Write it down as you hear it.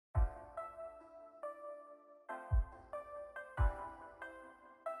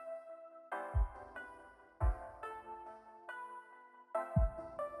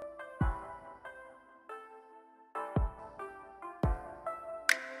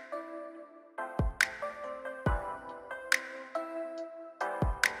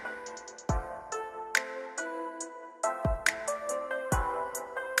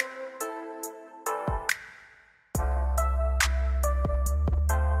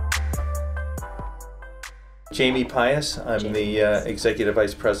Jamie Pius. I'm the Executive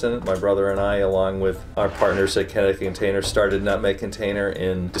Vice President. My brother and I, along with our partners at Connecticut Container, started Nutmeg Container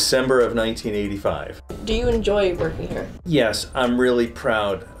in December of 1985. Do you enjoy working here? Yes, I'm really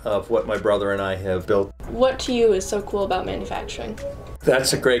proud of what my brother and I have built. What to you is so cool about manufacturing?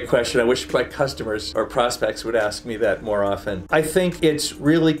 That's a great question. I wish my customers or prospects would ask me that more often. I think it's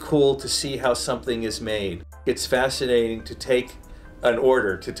really cool to see how something is made. It's fascinating to take an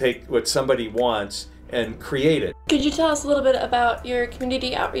order, to take what somebody wants and create it. Could you tell us a little bit about your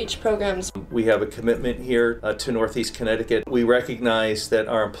community outreach programs? We have a commitment here to Northeast Connecticut. We recognize that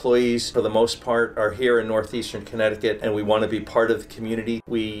our employees, for the most part, are here in Northeastern Connecticut, and we want to be part of the community.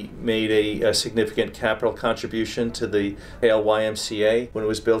 We made a significant capital contribution to the Hale YMCA when it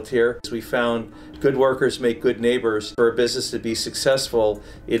was built here. We found good workers make good neighbors. For a business to be successful,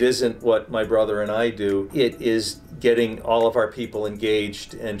 it isn't what my brother and I do. It is getting all of our people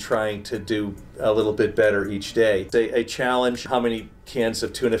engaged and trying to do a little bit better each day. It's a challenge. How many cans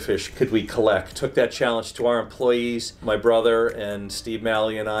of tuna fish could we collect? Took that challenge to our employees. My brother and Steve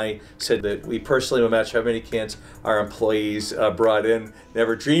Malley and I said that we personally would match how many cans our employees brought in,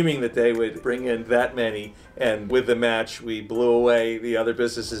 never dreaming that they would bring in that many. And with the match, we blew away the other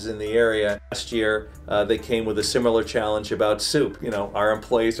businesses in the area. Last year, they came with a similar challenge about soup. You know, our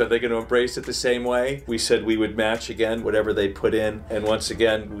employees, are they going to embrace it the same way? We said we would match again whatever they put in, and once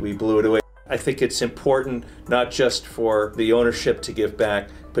again, we blew it away. I think it's important not just for the ownership to give back,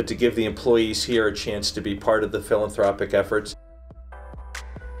 but to give the employees here a chance to be part of the philanthropic efforts.